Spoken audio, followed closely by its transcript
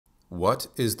What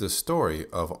is the story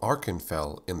of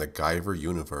Archanfel in the Guyver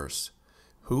universe?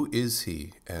 Who is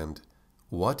he and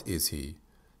what is he?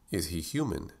 Is he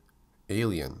human,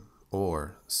 alien,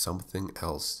 or something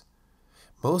else?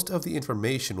 Most of the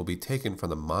information will be taken from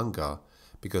the manga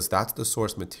because that's the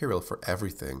source material for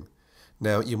everything.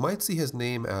 Now, you might see his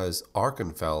name as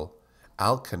Archanfel,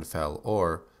 Alcanfel,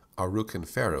 or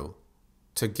Arucanferu.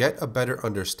 To get a better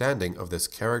understanding of this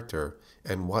character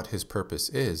and what his purpose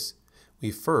is, we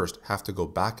first have to go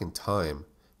back in time,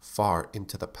 far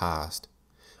into the past.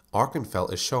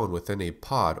 Archanfel is shown within a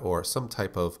pod or some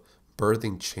type of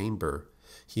birthing chamber.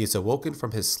 He is awoken from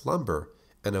his slumber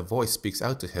and a voice speaks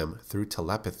out to him through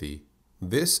telepathy.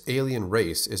 This alien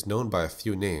race is known by a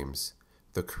few names: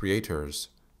 the Creators,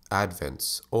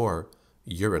 Advents, or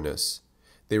Uranus.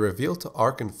 They reveal to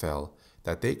Archanfel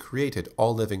that they created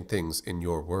all living things in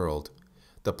your world.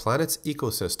 The planet's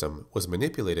ecosystem was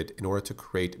manipulated in order to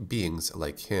create beings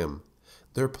like him.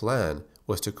 Their plan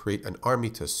was to create an army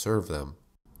to serve them.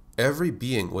 Every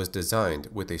being was designed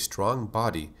with a strong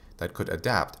body that could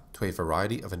adapt to a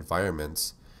variety of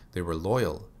environments. They were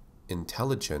loyal,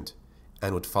 intelligent,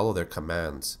 and would follow their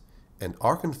commands, and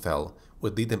Archanfel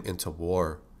would lead them into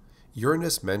war.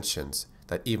 Uranus mentions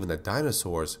that even the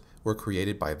dinosaurs were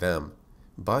created by them,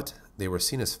 but they were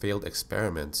seen as failed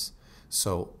experiments,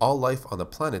 so all life on the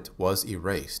planet was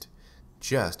erased,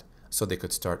 just so they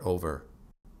could start over.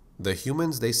 The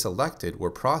humans they selected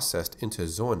were processed into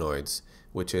ZOANOIDs,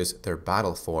 which is their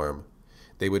battle form.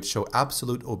 They would show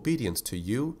absolute obedience to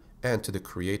you and to the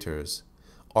Creators.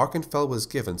 Archanfel was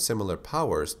given similar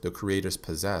powers the Creators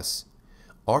possess.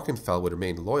 Archanfel would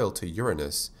remain loyal to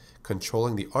Uranus,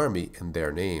 controlling the army in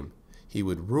their name. He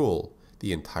would rule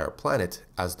the entire planet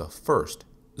as the first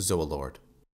Zoalord.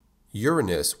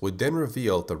 Uranus would then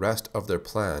reveal the rest of their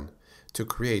plan, to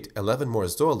create 11 more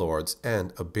Zoalords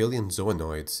and 1 billion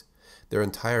Zoanoids. Their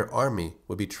entire army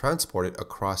would be transported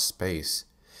across space.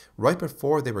 Right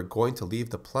before they were going to leave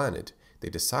the planet, they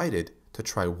decided to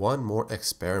try one more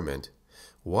experiment.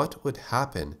 What would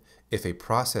happen if a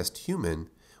processed human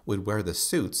would wear the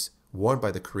suits worn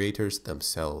by the Creators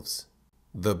themselves?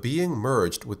 The being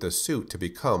merged with the suit to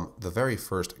become the very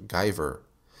first Guyver.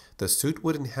 The suit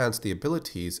would enhance the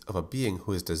abilities of a being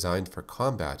who is designed for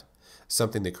combat,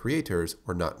 something the Creators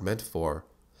were not meant for.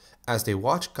 As they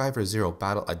watch Guyver Zero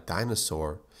battle a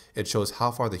dinosaur, it shows how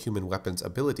far the human weapon's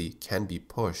ability can be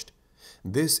pushed.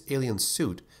 This alien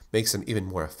suit makes them even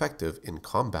more effective in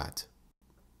combat.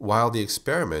 While the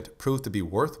experiment proved to be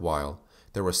worthwhile,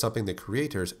 there was something the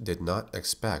Creators did not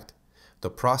expect.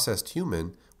 The processed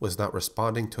human was not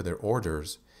responding to their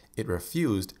orders. It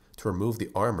refused to remove the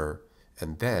armor,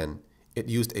 and then it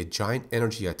used a giant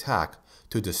energy attack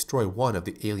to destroy one of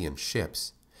the alien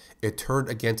ships. It turned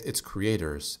against its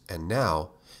Creators, and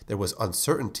now there was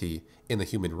uncertainty in the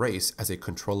human race as a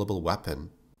controllable weapon.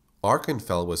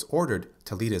 Archanfel was ordered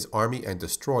to lead his army and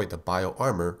destroy the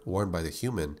bio-armor worn by the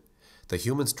human. The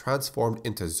humans transformed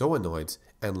into Zoanoids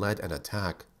and led an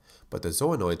attack, but the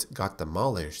Zoanoids got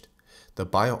demolished. The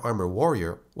bio-armor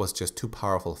warrior was just too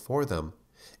powerful for them.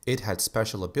 It had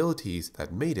special abilities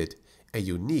that made it a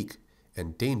unique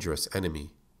and dangerous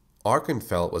enemy.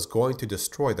 Archanfel was going to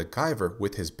destroy the Guyver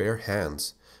with his bare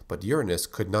hands, but Uranus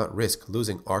could not risk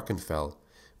losing Archanfel.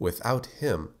 Without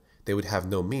him, they would have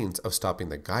no means of stopping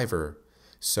the Guyver,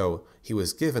 so he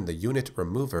was given the unit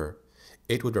remover.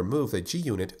 It would remove the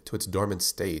G-unit to its dormant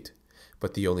state,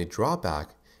 but the only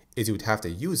drawback is you would have to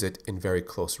use it in very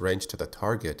close range to the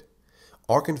target.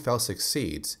 Archanfel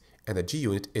succeeds, and the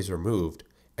G-unit is removed,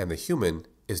 and the human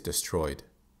is destroyed.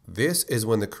 This is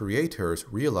when the Creators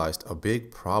realized a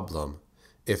big problem.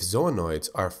 If Zoanoids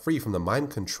are free from the mind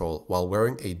control while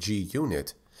wearing a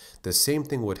G-unit, the same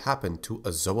thing would happen to a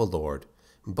Zoalord,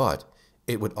 but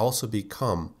it would also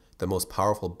become the most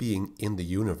powerful being in the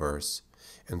universe.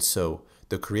 And so,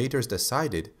 the Creators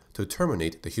decided to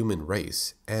terminate the human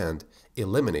race and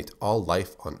eliminate all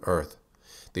life on Earth.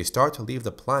 They start to leave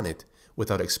the planet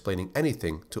without explaining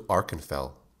anything to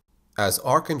Archanfel. As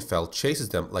Archanfel chases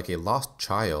them like a lost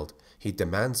child, he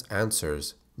demands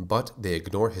answers, but they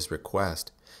ignore his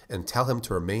request and tell him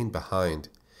to remain behind.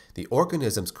 The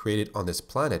organisms created on this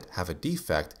planet have a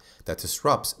defect that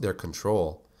disrupts their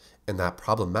control, and that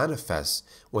problem manifests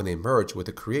when they merge with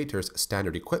the Creators'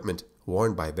 standard equipment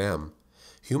worn by them.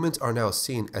 Humans are now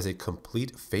seen as a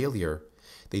complete failure.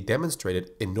 They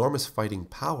demonstrated enormous fighting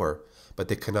power, but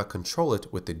they cannot control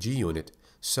it with the G-unit,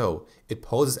 so it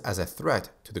poses as a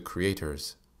threat to the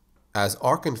Creators. As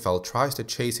Archanfel tries to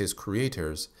chase his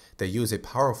Creators, they use a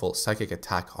powerful psychic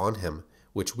attack on him,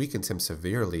 which weakens him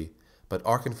severely, but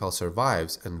Archanfel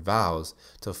survives and vows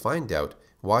to find out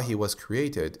why he was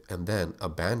created and then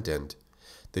abandoned.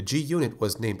 The G unit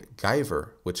was named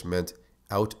Guyver, which meant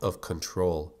out of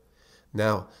control.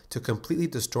 Now, to completely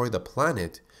destroy the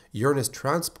planet, Uranus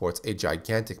transports a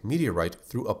gigantic meteorite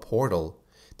through a portal.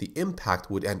 The impact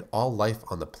would end all life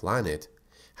on the planet.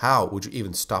 How would you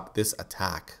even stop this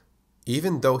attack?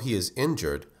 Even though he is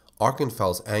injured,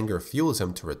 Archanfel's anger fuels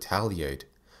him to retaliate.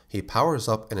 He powers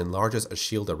up and enlarges a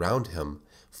shield around him,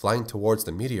 flying towards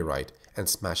the meteorite and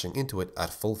smashing into it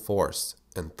at full force,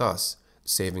 and thus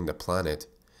saving the planet.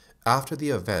 After the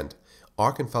event,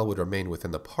 Archanfel would remain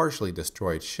within the partially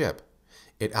destroyed ship.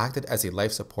 It acted as a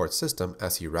life support system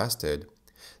as he rested.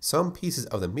 Some pieces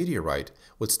of the meteorite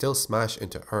would still smash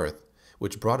into Earth,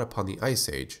 which brought upon the Ice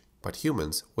Age, but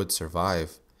humans would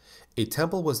survive. A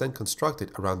temple was then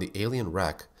constructed around the alien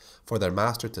wreck for their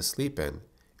master to sleep in,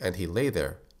 and he lay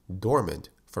there, dormant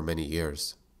for many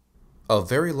years. A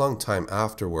very long time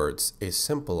afterwards, a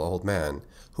simple old man,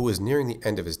 who was nearing the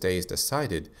end of his days,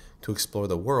 decided to explore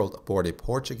the world aboard a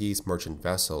Portuguese merchant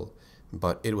vessel,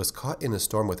 but it was caught in a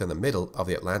storm within the middle of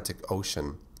the Atlantic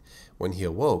Ocean. When he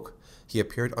awoke, he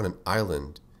appeared on an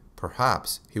island.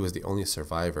 Perhaps he was the only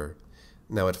survivor.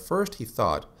 Now at first he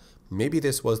thought maybe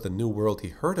this was the new world he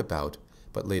heard about,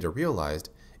 but later realized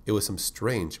it was some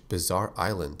strange, bizarre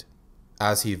island.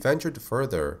 As he ventured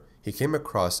further, he came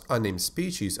across unnamed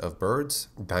species of birds,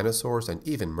 dinosaurs, and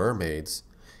even mermaids.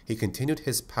 He continued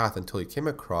his path until he came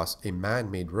across a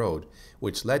man-made road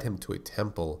which led him to a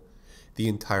temple. The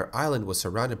entire island was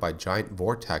surrounded by giant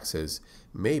vortexes,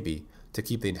 maybe to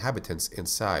keep the inhabitants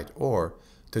inside or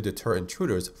to deter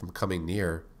intruders from coming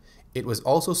near. It was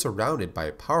also surrounded by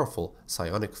a powerful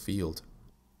psionic field.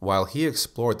 While he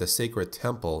explored the sacred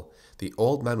temple, the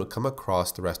old man would come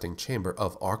across the resting chamber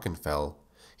of Archanfel.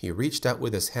 He reached out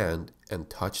with his hand and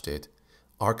touched it.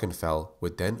 Archanfel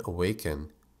would then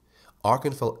awaken.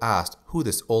 Archanfel asked who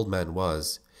this old man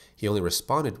was. He only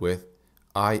responded with,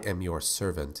 "I am your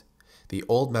servant." The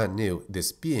old man knew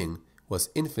this being was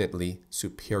infinitely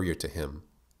superior to him.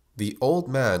 The old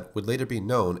man would later be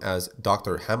known as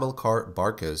Dr. Hamilcar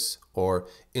Barcus, or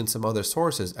in some other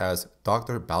sources as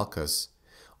Dr. Balcus.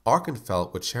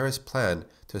 Archanfel would share his plan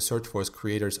to search for his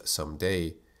creators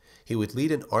someday. He would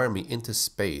lead an army into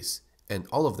space, and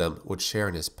all of them would share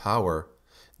in his power.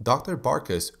 Dr.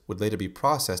 Barcus would later be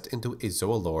processed into a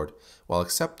Zoalord while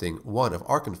accepting one of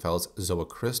Archanfel's Zoa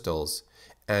crystals,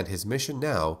 and his mission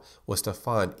now was to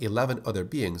find 11 other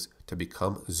beings to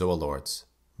become Zoalords.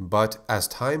 But as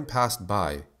time passed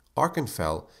by,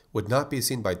 Archanfel would not be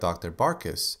seen by Dr.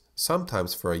 Barcus,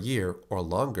 sometimes for a year or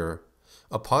longer.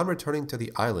 Upon returning to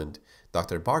the island,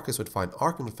 Dr. Barcus would find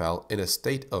Archanfel in a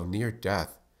state of near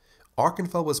death.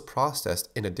 Archanfel was processed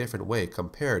in a different way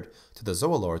compared to the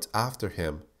Zoalords after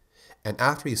him, and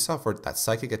after he suffered that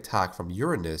psychic attack from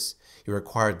Uranus, he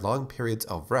required long periods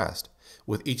of rest,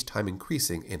 with each time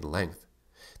increasing in length.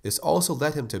 This also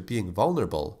led him to being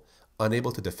vulnerable,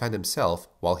 unable to defend himself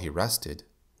while he rested.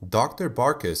 Dr.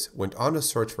 Barcus went on a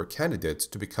search for candidates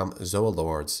to become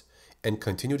Zoalords, and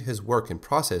continued his work in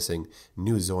processing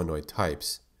new ZOANOID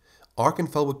types.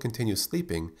 Archanfel would continue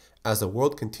sleeping as the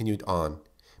world continued on.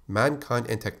 Mankind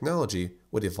and technology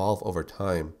would evolve over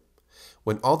time.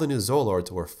 When all the new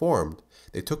Zoalords were formed,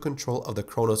 they took control of the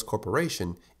Kronos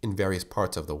Corporation in various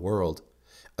parts of the world.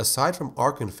 Aside from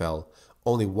Archanfel,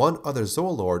 only one other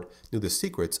Zoalord knew the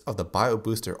secrets of the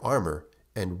Bio-Booster armor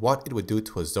and what it would do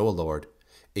to a Zoalord.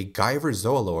 A Guyver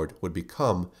Zoalord would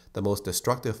become the most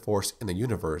destructive force in the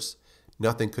universe.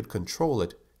 Nothing could control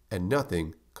it, and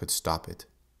nothing could stop it.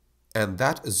 And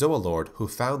that Zoalord who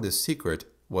found this secret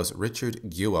was Richard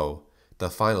Guo, the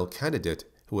final candidate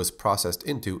who was processed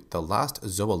into the last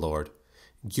Zoalord.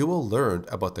 Guo learned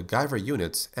about the Guyver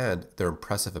units and their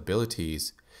impressive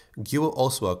abilities. Guo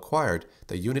also acquired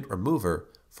the unit remover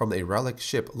from a relic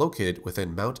ship located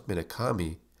within Mount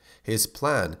Minakami. His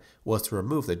plan was to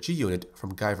remove the G unit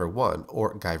from Guyver 1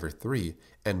 or Guyver 3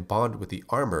 and bond with the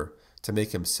armor to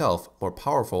make himself more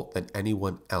powerful than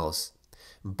anyone else.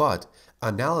 But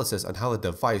analysis on how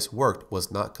the device worked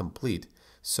was not complete,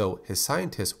 so his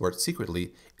scientists worked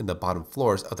secretly in the bottom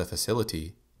floors of the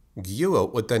facility.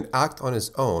 Guo would then act on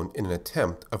his own in an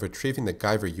attempt of retrieving the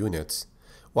Guyver units.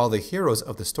 While the heroes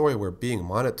of the story were being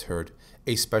monitored,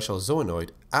 a special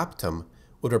ZOANOID, Aptum,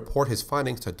 would report his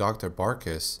findings to Dr.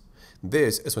 Barcus.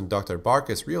 This is when Dr.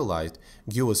 Barcus realized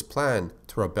Guo's plan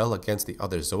to rebel against the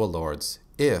other Zoalords,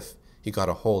 if he got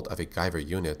a hold of a Guyver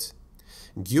unit.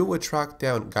 Guo would track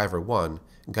down Guyver 1,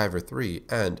 Guyver 3,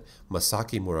 and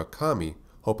Masaki Murakami,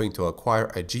 hoping to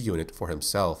acquire a G unit for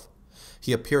himself.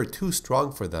 He appeared too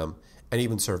strong for them, and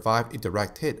even survived a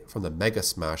direct hit from the Mega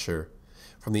Smasher.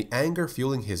 From the anger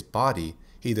fueling his body,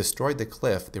 He destroyed the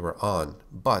cliff they were on,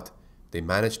 but they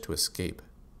managed to escape.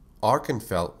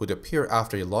 Archanfel would appear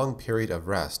after a long period of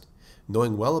rest,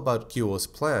 knowing well about Guo's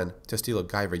plan to steal a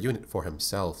Guyver unit for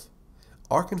himself.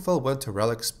 Archanfel went to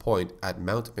Relic's Point at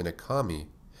Mount Minakami.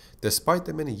 Despite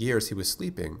the many years he was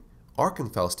sleeping,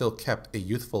 Archanfel still kept a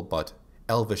youthful but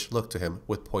elvish look to him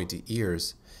with pointy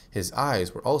ears. His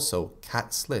eyes were also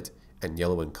cat-slit and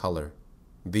yellow in color.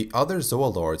 The other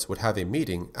Zoalords would have a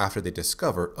meeting after they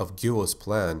discover of Guo's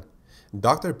plan.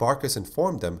 Dr. Barkus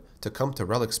informed them to come to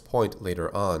Relic's Point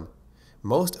later on.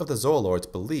 Most of the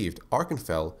Zoalords believed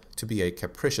Archanfel to be a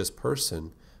capricious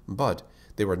person, but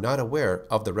they were not aware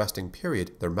of the resting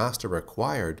period their master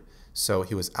required, so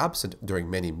he was absent during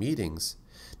many meetings.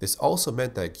 This also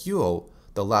meant that Guo,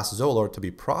 the last Zoalord to be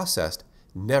processed,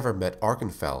 never met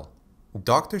Archanfel.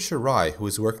 Dr. Shirai, who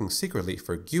is working secretly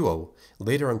for Guo,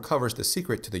 later uncovers the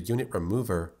secret to the unit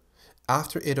remover.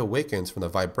 After it awakens from the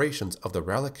vibrations of the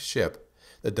relic ship,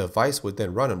 the device would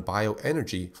then run on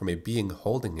bioenergy from a being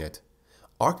holding it.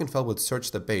 Archanfel would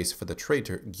search the base for the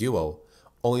traitor Guo,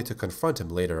 only to confront him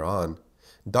later on.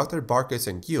 Dr. Barkus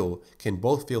and Guo can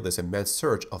both feel this immense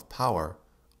surge of power.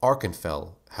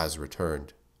 Archanfel has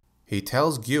returned. He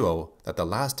tells Guo that the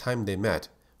last time they met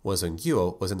was when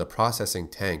Guo was in the processing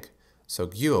tank, so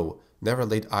Guo never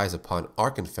laid eyes upon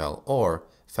Archanfel or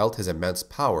felt his immense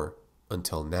power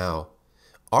until now.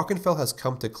 Archanfel has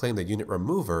come to claim the unit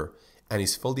remover, and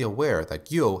he's fully aware that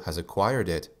Guo has acquired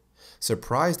it.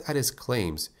 Surprised at his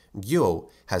claims, Guo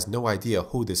has no idea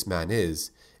who this man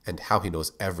is and how he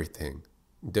knows everything.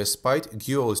 Despite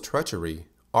Guo's treachery,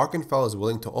 Archanfel is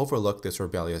willing to overlook this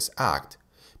rebellious act,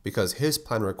 because his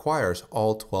plan requires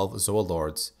all 12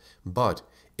 Zoalords. But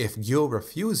if Guo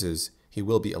refuses, he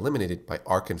will be eliminated by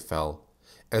Archanfel.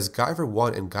 As Guyver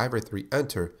 1 and Guyver 3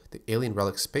 enter the alien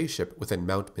relic spaceship within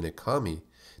Mount Minakami,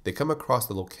 they come across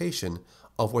the location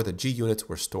of where the G units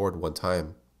were stored one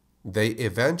time. They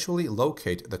eventually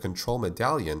locate the control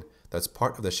medallion that's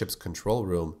part of the ship's control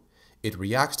room. It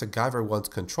reacts to Guyver 1's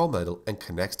control medal and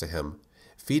connects to him,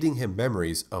 feeding him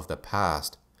memories of the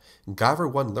past.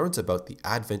 Guyver 1 learns about the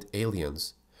Advent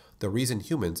aliens, the reason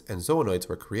humans and ZOANOIDs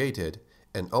were created,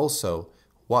 and also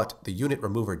what the unit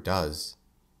remover does.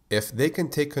 If they can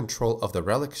take control of the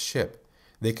relic ship,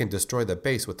 they can destroy the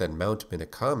base within Mount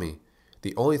Minakami.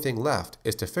 The only thing left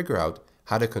is to figure out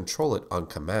how to control it on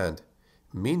command.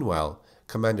 Meanwhile,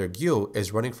 Commander Guo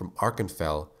is running from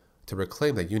Archanfel to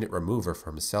reclaim the unit remover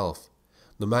for himself.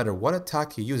 No matter what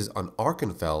attack he uses on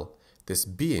Archanfel, this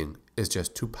being is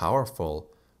just too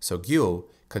powerful, so Guo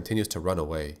continues to run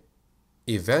away.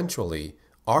 Eventually,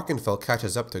 Archanfel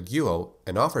catches up to Guo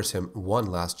and offers him one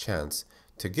last chance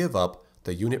to give up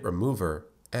the unit remover,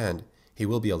 and he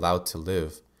will be allowed to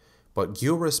live. But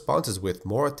Guo responds with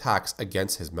more attacks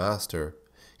against his master.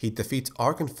 He defeats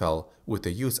Archanfel with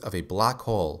the use of a black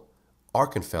hole.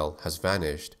 Archanfel has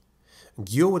vanished.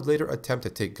 Guo would later attempt to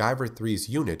take Guyver 3's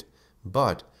unit,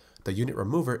 but the unit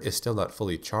remover is still not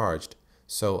fully charged.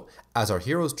 So, as our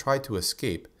heroes try to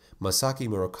escape, Masaki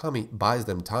Murakami buys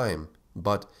them time,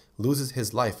 but loses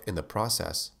his life in the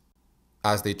process.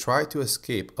 As they try to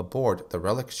escape aboard the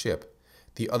relic ship,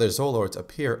 the other Zoalords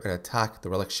appear and attack the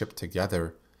relic ship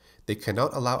together. They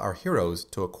cannot allow our heroes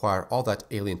to acquire all that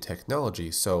alien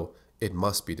technology, so it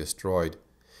must be destroyed.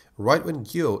 Right when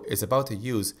Guo is about to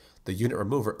use the unit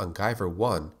remover on Guyver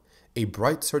 1, a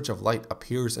bright surge of light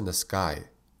appears in the sky.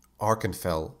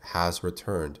 Archanfel has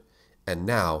returned, and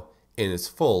now in its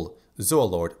full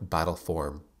Zoalord battle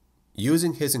form.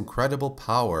 Using his incredible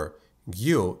power,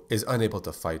 Guo is unable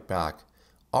to fight back.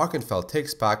 Archanfel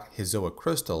takes back his Zoa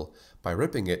crystal by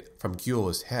ripping it from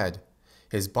Guo's head.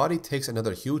 His body takes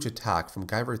another huge attack from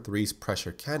Guyver 3's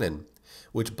pressure cannon,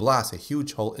 which blasts a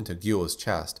huge hole into Guo's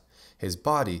chest. His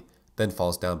body then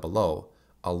falls down below,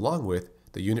 along with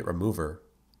the unit remover.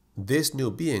 This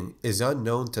new being is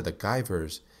unknown to the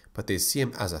Guyvers, but they see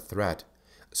him as a threat,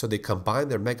 so they combine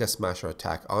their Mega Smasher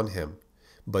attack on him.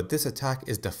 But this attack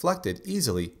is deflected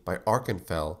easily by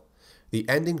Archanfel. The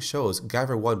ending shows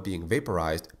Guyver 1 being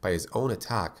vaporized by his own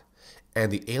attack,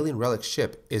 and the alien relic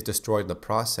ship is destroyed in the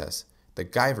process. The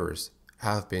Guyvers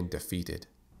have been defeated.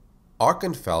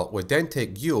 Archanfel would then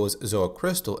take Guo's Zoa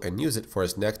crystal and use it for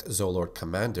his next Zoalord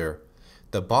commander.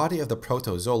 The body of the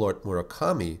Proto-Zoalord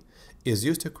Murakami is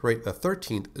used to create the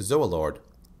 13th Zoalord,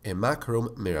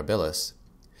 Immaculum Mirabilis.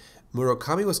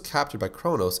 Murakami was captured by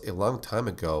Kronos a long time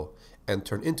ago and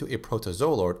turned into a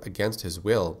Proto-Zoalord against his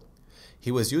will.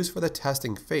 He was used for the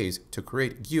testing phase to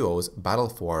create Guo's battle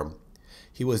form.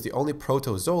 He was the only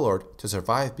Proto-Zoalord to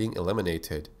survive being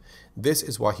eliminated. This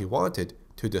is why he wanted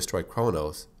to destroy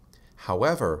Kronos.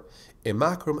 However,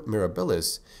 Immaculum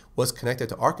Mirabilis was connected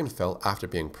to Archanfel after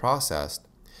being processed.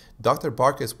 Dr.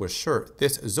 Barkis was sure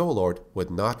this ZOANOID would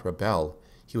not rebel.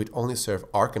 He would only serve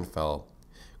Archanfel.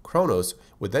 Kronos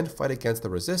would then fight against the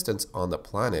resistance on the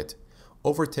planet,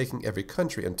 overtaking every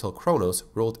country until Kronos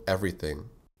ruled everything.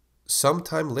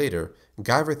 Sometime later,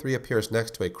 Guyver 3 appears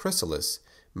next to a chrysalis,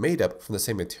 made up from the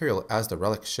same material as the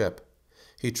relic ship.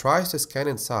 He tries to scan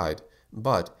inside,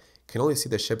 but can only see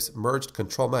the ship's merged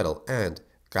control metal and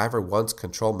Guyver 1's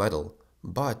control metal,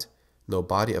 but no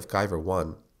body of Guyver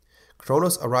 1.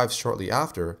 Kronos arrives shortly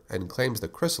after and claims the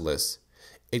chrysalis.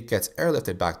 It gets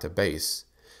airlifted back to base.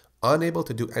 Unable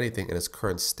to do anything in its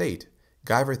current state,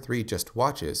 Guyver 3 just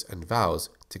watches and vows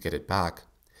to get it back.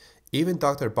 Even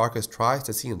Dr. Barkis tries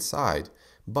to see inside,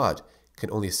 but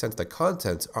can only sense the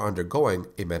contents are undergoing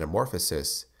a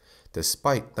metamorphosis.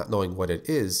 Despite not knowing what it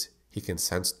is, he can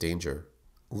sense danger.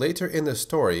 Later in the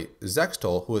story,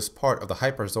 Zextol, who is part of the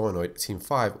Hyperzoanoid Team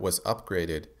 5, was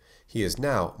upgraded. He is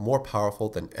now more powerful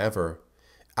than ever.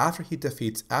 After he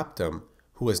defeats Aptum,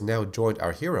 who has now joined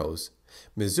our heroes,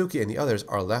 Mizuki and the others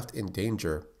are left in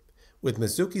danger. With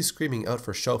Mizuki screaming out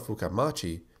for Sho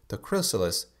Fukamachi, the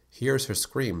chrysalis hears her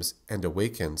screams and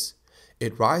awakens.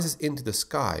 It rises into the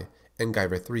sky, and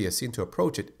Guyver 3 is seen to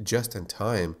approach it just in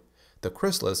time. The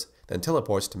chrysalis then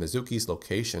teleports to Mizuki's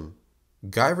location.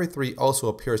 Guyver 3 also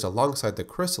appears alongside the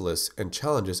chrysalis and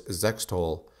challenges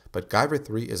Zextol, but Guyver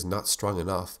 3 is not strong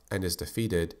enough and is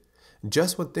defeated.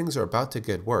 Just when things are about to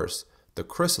get worse, the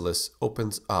chrysalis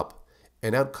opens up,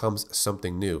 and out comes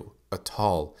something new, a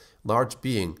tall, large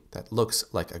being that looks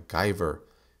like a Guyver.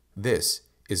 This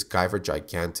is Guyver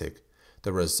Gigantic,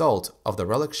 the result of the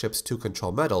relic ship's 2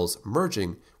 control metals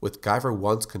merging with Guyver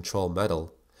 1's control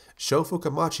metal. Sho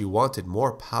Fukamachi wanted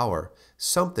more power,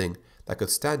 something that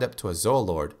could stand up to a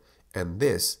Zoalord, and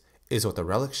this is what the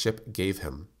relic ship gave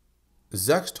him.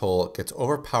 Zextol gets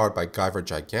overpowered by Guyver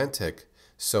Gigantic,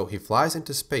 so he flies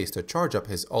into space to charge up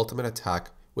his ultimate attack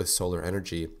with solar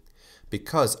energy.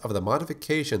 Because of the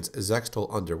modifications Zextol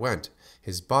underwent,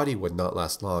 his body would not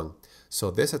last long,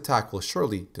 so this attack will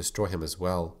surely destroy him as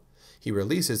well. He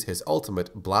releases his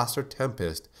ultimate Blaster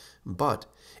Tempest, but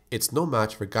it's no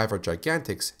match for Guyver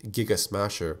Gigantic's Giga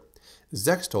Smasher.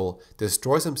 Zextol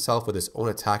destroys himself with his own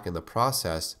attack in the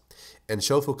process, and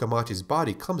Sho Fukamachi's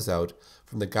body comes out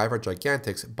from the Guyver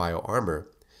Gigantic's bio-armor,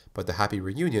 but the happy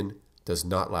reunion does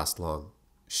not last long.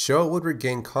 Sho would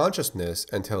regain consciousness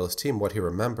and tell his team what he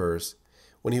remembers.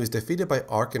 When he was defeated by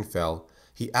Archanfel,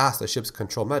 he asked the ship's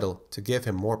control metal to give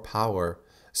him more power,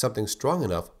 something strong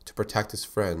enough to protect his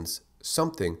friends,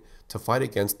 something to fight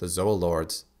against the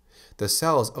Zoalords. The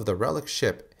cells of the relic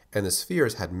ship and the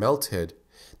spheres had melted,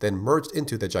 then merged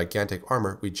into the gigantic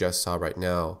armor we just saw right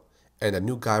now, and a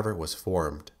new Guyver was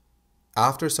formed.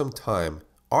 After some time,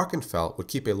 Archanfel would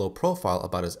keep a low profile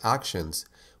about his actions,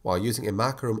 while using a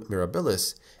Macarum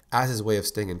Mirabilis as his way of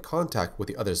staying in contact with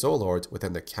the other Zoalords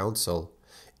within the Council.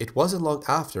 It wasn't long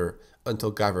after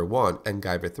until Guyver 1 and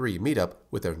Guyver 3 meet up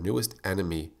with their newest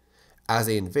enemy. As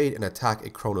they invade and attack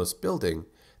a Kronos building,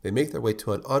 they make their way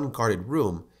to an unguarded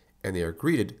room, and they are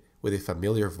greeted with a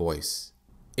familiar voice.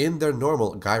 In their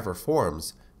normal Guyver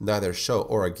forms, neither Sho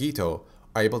or Agito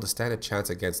are able to stand a chance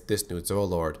against this new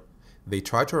Zoalord. They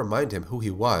try to remind him who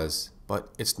he was, but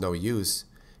it's no use.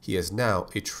 He is now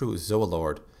a true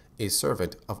Zoalord, a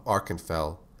servant of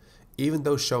Archanfel. Even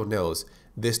though Sho knows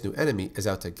this new enemy is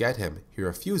out to get him, he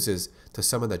refuses to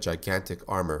summon the gigantic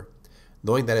armor,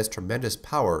 knowing that its tremendous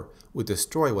power would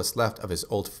destroy what's left of his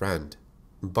old friend.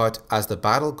 But as the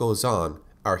battle goes on,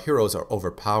 our heroes are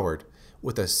overpowered.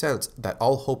 With a sense that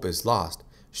all hope is lost,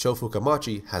 Sho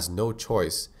Fukamachi has no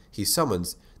choice. He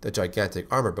summons the gigantic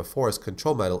armor before his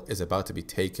control metal is about to be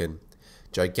taken.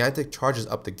 Gigantic charges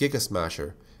up the Giga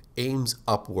Smasher, aims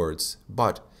upwards,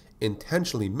 but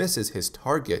intentionally misses his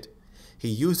target. He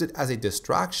used it as a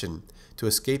distraction to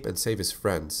escape and save his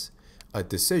friends, a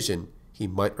decision he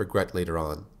might regret later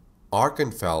on.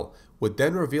 Archanfel would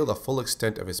then reveal the full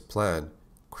extent of his plan.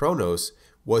 Kronos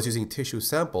was using tissue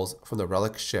samples from the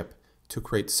relic ship to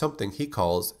create something he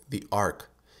calls the Ark.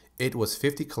 It was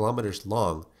 50 kilometers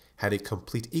long, had a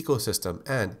complete ecosystem,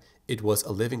 and it was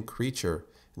a living creature,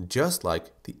 just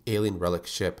like the alien relic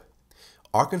ship.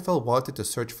 Archanfel wanted to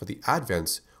search for the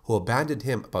Advents who abandoned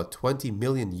him about 20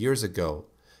 million years ago.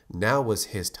 Now was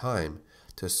his time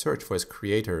to search for his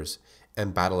creators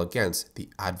and battle against the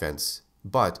Advents.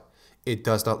 But it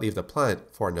does not leave the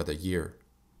planet for another year.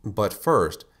 But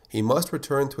first, he must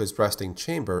return to his resting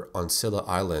chamber on Scylla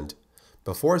Island.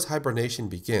 Before his hibernation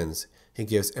begins, he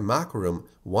gives Imakarum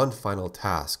one final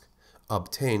task: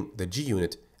 obtain the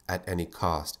G-Unit at any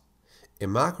cost.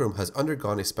 Immakrum has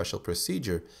undergone a special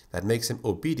procedure that makes him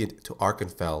obedient to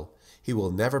Archanfel. He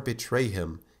will never betray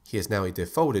him. He is now a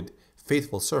devoted,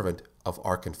 faithful servant of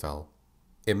Archanfel.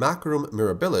 Immakrum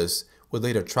Mirabilis would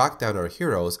later track down our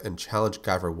heroes and challenge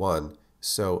Guyver 1,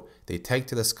 so they take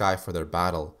to the sky for their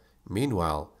battle.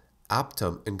 Meanwhile,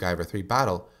 Aptum and Guyver 3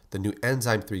 battle the new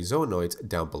Enzyme 3 ZOANOIDs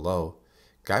down below.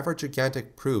 Guyver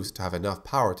Gigantic proves to have enough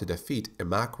power to defeat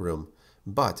Immakrum,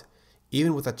 but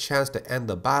even with a chance to end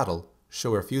the battle,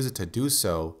 Sho refuses to do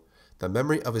so. The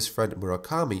memory of his friend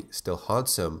Murakami still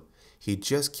haunts him. He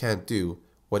just can't do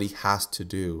what he has to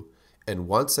do. And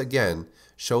once again,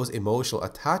 Sho's emotional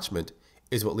attachment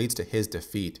is what leads to his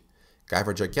defeat.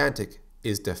 Guyver Gigantic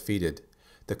is defeated.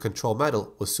 The control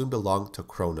medal will soon belong to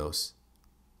Kronos.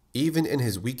 Even in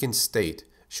his weakened state,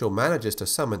 Sho manages to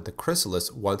summon the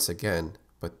CRYSIS once again,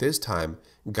 but this time,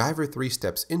 Guyver 3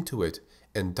 steps into it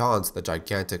and dons the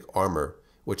gigantic armor,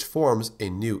 which forms a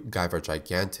new Guyver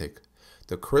Gigantic.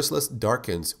 The CRYSIS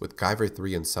darkens with Guyver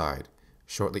 3 inside.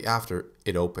 Shortly after,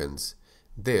 it opens.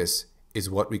 This is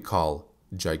what we call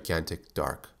Gigantic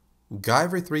Dark.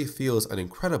 Guyver 3 feels an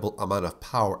incredible amount of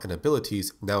power and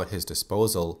abilities now at his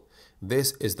disposal.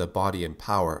 This is the body and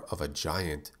power of a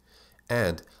giant.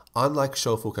 And unlike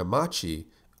Sho Fukamachi,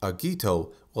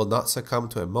 Agito will not succumb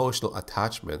to emotional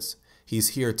attachments. He's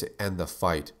here to end the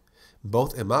fight.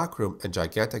 Both Immakrum and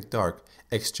Gigantic Dark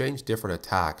exchange different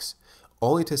attacks,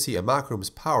 only to see Immakrum's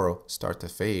power start to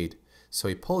fade, so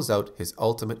he pulls out his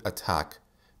ultimate attack,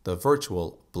 the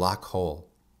virtual black hole.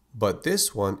 But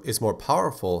this one is more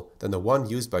powerful than the one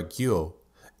used by Gyo.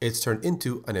 It's turned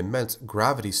into an immense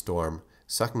gravity storm,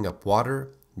 sucking up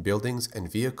water, buildings,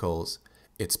 and vehicles.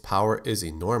 Its power is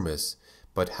enormous,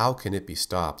 but how can it be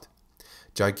stopped?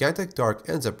 Gigantic Dark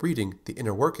ends up reading the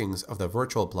inner workings of the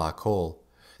virtual black hole.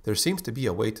 There seems to be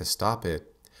a way to stop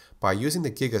it. By using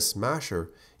the Giga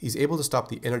Smasher, he's able to stop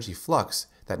the energy flux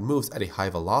that moves at a high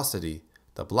velocity.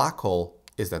 The black hole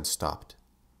is then stopped.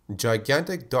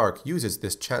 Gigantic Dark uses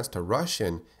this chance to rush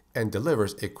in and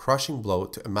delivers a crushing blow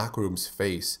to Immakrum's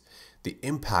face. The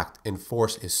impact and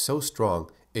force is so strong,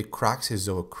 it cracks his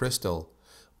Zoa crystal.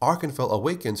 Archanfel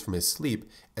awakens from his sleep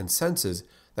and senses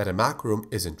that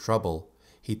Immakrum is in trouble.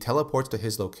 He teleports to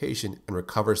his location and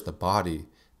recovers the body.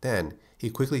 Then, he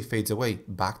quickly fades away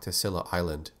back to Scylla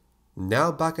Island.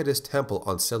 Now back at his temple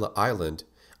on Scylla Island,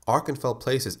 Archanfel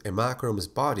places Immakrum's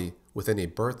body within a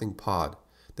birthing pod,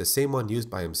 the same one used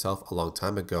by himself a long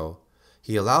time ago.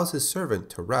 He allows his servant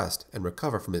to rest and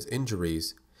recover from his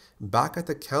injuries. Back at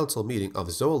the council meeting of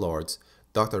Zoolords,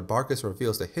 Dr. Barkus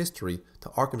reveals the history to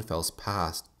Archanfel's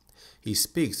past. He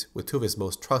speaks with two of his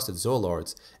most trusted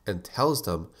Zoolords and tells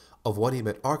them of when he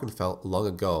met Archanfel long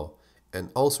ago, and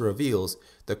also reveals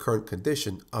the current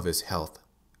condition of his health.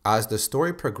 As the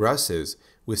story progresses,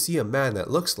 we see a man that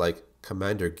looks like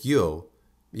Commander Gyo.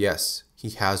 Yes, he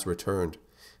has returned.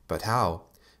 But how?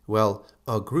 Well,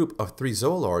 a group of 3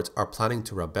 Zoolords are planning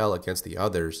to rebel against the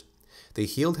others. They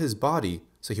healed his body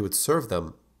so he would serve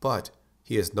them, but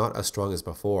he is not as strong as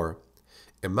before.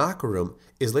 Immakrum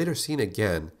is later seen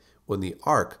again when the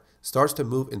Ark starts to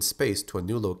move in space to a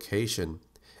new location.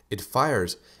 It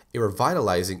fires a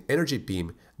revitalizing energy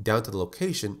beam down to the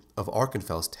location of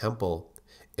Archanfel's temple.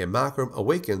 Immakrum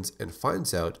awakens and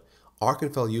finds out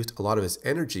Archanfel used a lot of his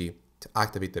energy to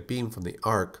activate the beam from the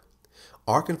Ark.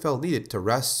 Archanfel needed to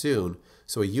rest soon,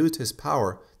 so he used his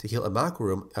power to heal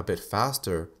Immakrum a bit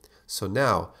faster. So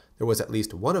now there was at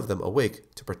least one of them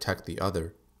awake to protect the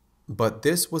other. But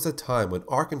this was a time when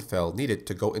Archanfel needed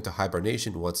to go into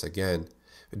hibernation once again.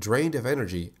 Drained of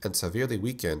energy and severely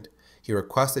weakened, he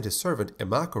requested his servant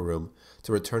Immakrum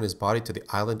to return his body to the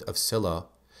island of Scylla.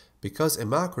 Because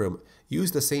Immakrum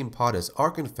used the same pod as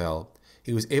Archanfel,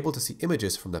 he was able to see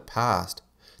images from the past,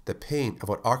 the pain of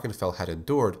what Archanfel had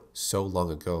endured so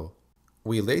long ago.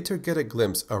 We later get a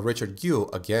glimpse of Richard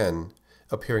Gyo again,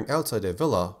 appearing outside a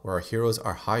villa where our heroes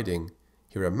are hiding.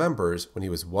 He remembers when he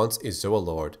was once a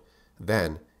Zoalord.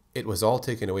 Then, it was all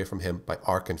taken away from him by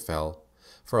Archanfel.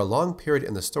 For a long period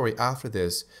in the story after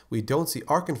this, we don't see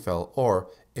Archanfel or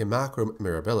Immakrum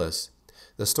Mirabilis.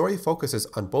 The story focuses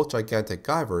on both gigantic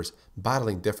Guyvers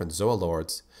battling different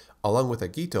Zoalords, along with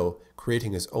Agito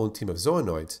creating his own team of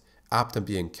Zoanoids, Aptum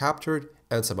being captured,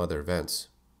 and some other events.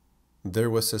 There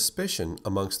was suspicion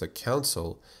amongst the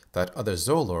council that other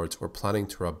Zoalords were planning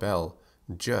to rebel,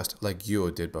 just like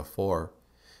Gyo did before.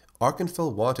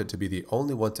 Archanfel wanted to be the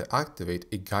only one to activate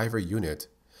a Guyver unit.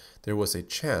 There was a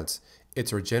chance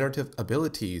its regenerative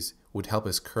abilities would help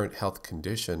his current health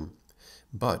condition.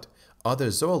 But other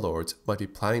Zoalords might be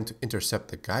planning to intercept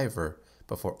the Guyver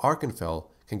before Archanfel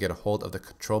can get a hold of the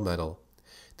control medal.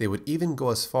 They would even go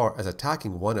as far as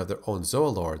attacking one of their own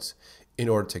Zoalords in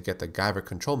order to get the Guyver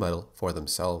control medal for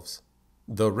themselves.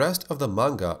 The rest of the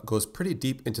manga goes pretty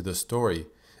deep into the story.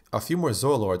 A few more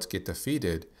Zoalords get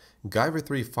defeated. Guyver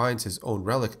 3 finds his own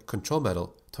relic control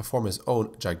medal to form his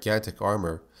own gigantic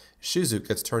armor. Shizu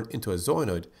gets turned into a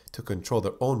ZOANOID to control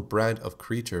their own brand of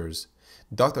creatures.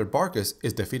 Dr. Barkus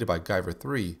is defeated by Guyver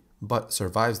 3, but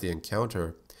survives the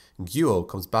encounter. Gyuo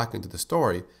comes back into the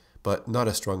story, but not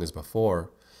as strong as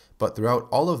before. But throughout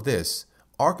all of this,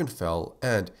 Archanfel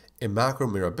and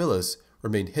Immaculum Mirabilis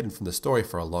remain hidden from the story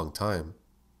for a long time.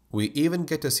 We even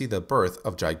get to see the birth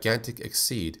of Gigantic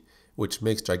Exceed, which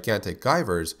makes gigantic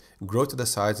Guyvers grow to the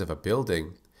size of a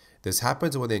building. This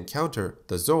happens when they encounter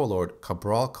the Zoalord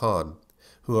Cabral Khan,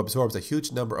 who absorbs a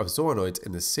huge number of Zoanoids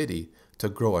in the city to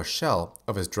grow a shell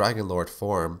of his Dragon Lord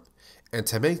form. And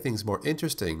to make things more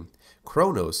interesting,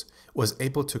 Kronos was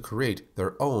able to create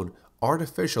their own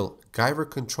artificial Guyver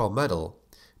control medal,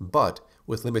 but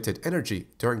with limited energy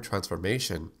during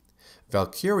transformation.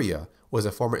 Valkyria was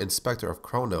a former inspector of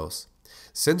Kronos.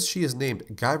 Since she is named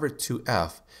Guyver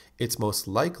 2F, it's most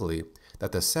likely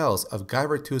that the cells of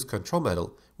Guyver 2's control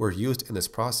medal were used in this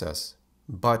process.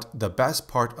 But the best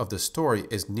part of the story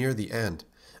is near the end.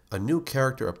 A new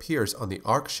character appears on the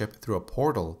Ark ship through a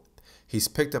portal. He's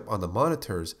picked up on the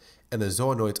monitors, and the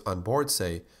Zoanoids on board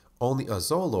say only a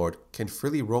Zoalord can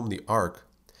freely roam the Ark,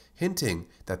 hinting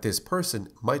that this person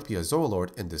might be a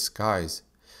Zoalord in disguise.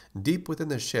 Deep within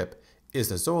the ship is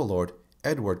the Zoalord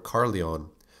Edward Carleon,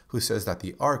 who says that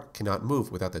the Ark cannot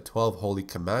move without the 12 holy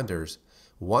commanders.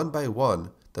 One by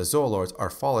one, the Zoalords are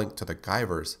falling to the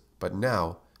Guyvers, but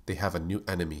now they have a new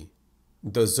enemy.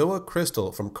 The Zoa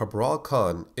crystal from Cabral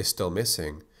Khan is still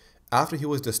missing. After he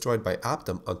was destroyed by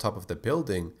Aptum on top of the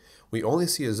building, we only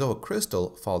see a Zoa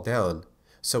crystal fall down,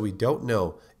 so we don't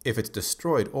know if it's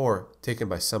destroyed or taken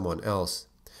by someone else.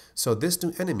 So this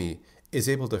new enemy is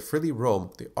able to freely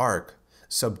roam the Ark,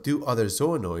 subdue other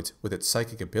Zoanoids with its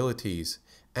psychic abilities,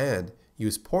 and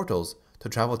use portals to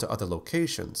travel to other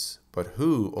locations. But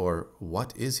who or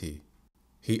what is he?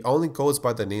 He only goes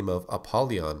by the name of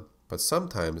Apollyon, but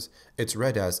sometimes it's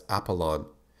read as Apollyon.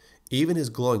 Even his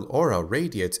glowing aura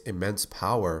radiates immense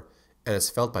power and is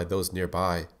felt by those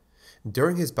nearby.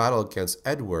 During his battle against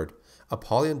Edward,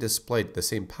 Apollyon displayed the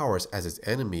same powers as his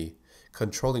enemy,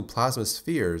 controlling plasma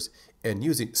spheres and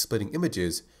using splitting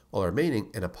images while remaining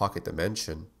in a pocket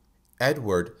dimension.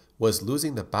 Edward was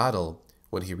losing the battle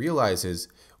when he realizes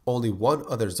only one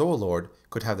other Zoalord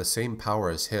could have the same power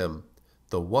as him.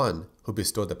 The one who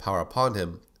bestowed the power upon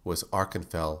him was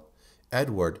Archanfel.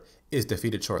 Edward is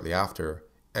defeated shortly after,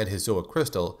 and his Zoa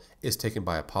crystal is taken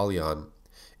by Apollyon.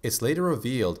 It's later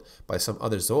revealed by some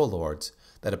other Zoalords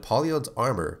that Apollyon's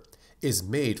armor is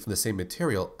made from the same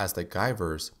material as the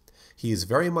Guyvers. He is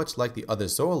very much like the other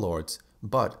Zoalords,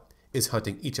 but is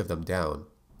hunting each of them down.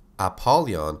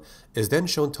 Apollyon is then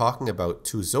shown talking about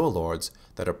two Zoalords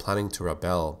that are planning to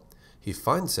rebel. He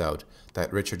finds out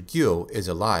that Richard Gyuo is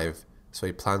alive, so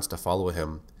he plans to follow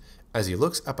him. As he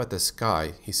looks up at the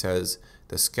sky, he says,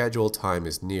 "The scheduled time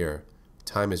is near.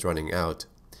 Time is running out,"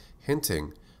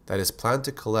 hinting that his plan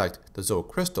to collect the Zoa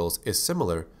crystals is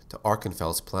similar to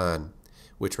Archanfel's plan,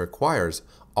 which requires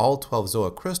all 12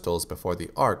 Zoa crystals before the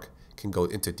Ark can go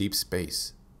into deep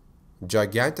space.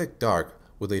 Gigantic Dark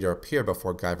would later appear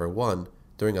before Guyver 1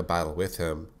 during a battle with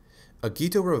him.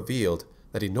 Agito revealed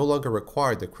that he no longer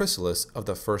required the chrysalis of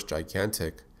the first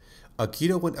Gigantic.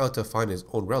 Agito went out to find his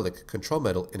own relic control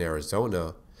medal in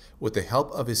Arizona. With the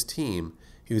help of his team,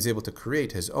 he was able to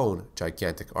create his own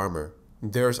gigantic armor.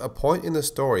 There's a point in the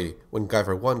story when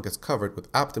Guyver 1 gets covered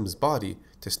with Aptum's body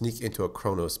to sneak into a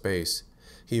Kronos base.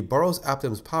 He borrows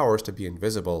Aptum's powers to be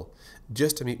invisible,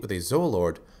 just to meet with a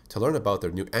Zoalord to learn about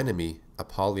their new enemy,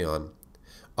 Apollyon.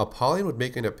 Apollyon would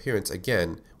make an appearance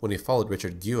again when he followed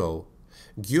Richard Gyuo.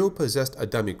 Gyuo possessed a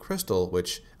dummy crystal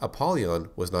which Apollyon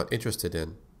was not interested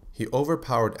in. He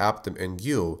overpowered Aptum and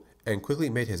Gyuo and quickly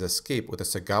made his escape with the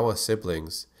Sagawa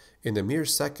siblings. In a mere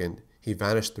second, he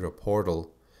vanished through a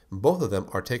portal. Both of them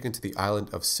are taken to the island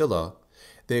of Scylla.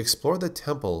 They explore the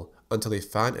temple until they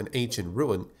find an ancient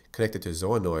ruin connected to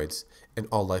Zoanoids and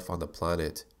all life on the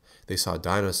planet. They saw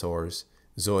dinosaurs,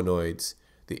 Zoanoids,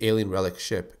 the alien relic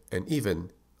ship, and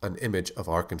even an image of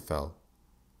Archanfel.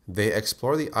 They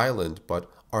explore the island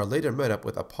but are later met up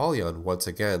with Apollyon once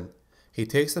again. He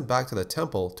takes them back to the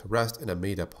temple to rest in a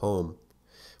made-up home.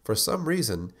 For some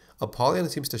reason, Apollyon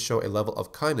seems to show a level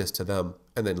of kindness to them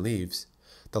and then leaves.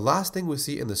 The last thing we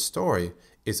see in the story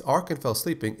is Archanfel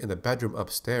sleeping in the bedroom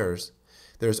upstairs.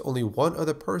 There is only one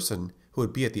other person who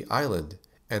would be at the island,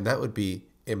 and that would be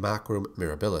Immaculum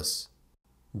Mirabilis.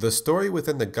 The story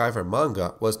within the Guyver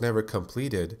manga was never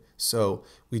completed, so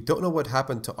we don't know what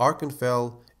happened to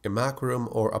Archanfel, Immaculum,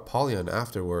 or Apollyon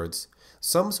afterwards.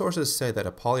 Some sources say that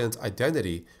Apollyon's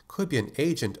identity could be an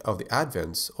agent of the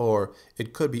Advents, or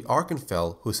it could be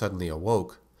Archanfel who suddenly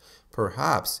awoke.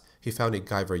 Perhaps he found a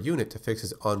Guyver unit to fix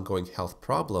his ongoing health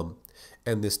problem,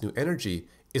 and this new energy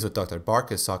is what Dr.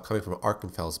 Barkis saw coming from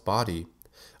Archanfel's body.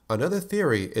 Another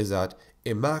theory is that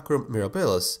Immaculum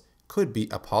Mirabilis could be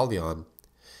Apollyon.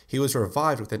 He was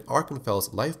revived within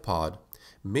Archanfel's life pod.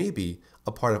 Maybe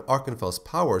a part of Archanfel's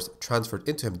powers transferred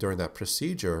into him during that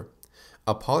procedure.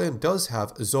 Apollyon does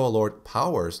have ZOANOID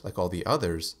powers like all the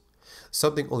others,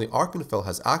 something only Archanfel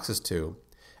has access to,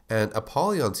 and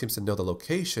Apollyon seems to know the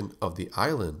location of the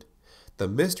island. The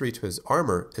mystery to his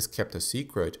armor is kept a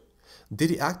secret.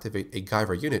 Did he activate a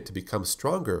Guyver unit to become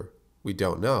stronger? We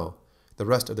don't know. The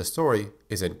rest of the story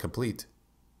is incomplete.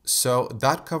 So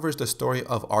that covers the story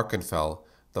of Archanfel,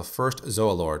 the first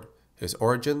Zoalord, his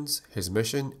origins, his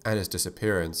mission, and his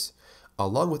disappearance,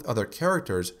 along with other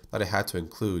characters that I had to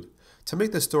include to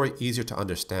make the story easier to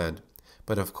understand.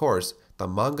 But of course, the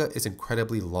manga is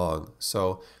incredibly long,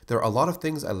 so there are a lot of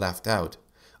things I left out.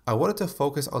 I wanted to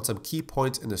focus on some key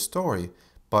points in the story,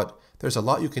 but there's a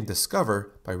lot you can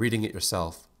discover by reading it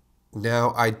yourself.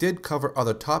 Now, I did cover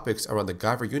other topics around the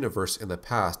Guyver universe in the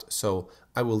past, so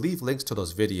I will leave links to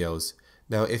those videos.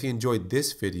 Now, if you enjoyed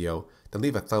this video, then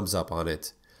leave a thumbs up on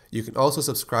it. You can also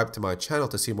subscribe to my channel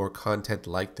to see more content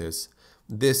like this.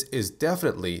 This is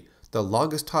definitely the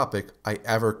longest topic I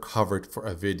ever covered for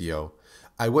a video.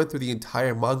 I went through the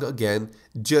entire manga again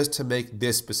just to make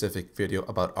this specific video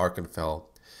about Archanfel.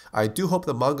 I do hope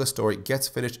the manga story gets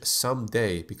finished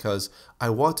someday because I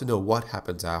want to know what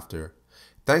happens after.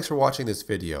 Thanks for watching this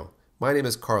video. My name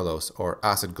is Carlos, or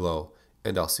Acid Glow,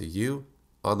 and I'll see you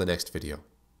on the next video.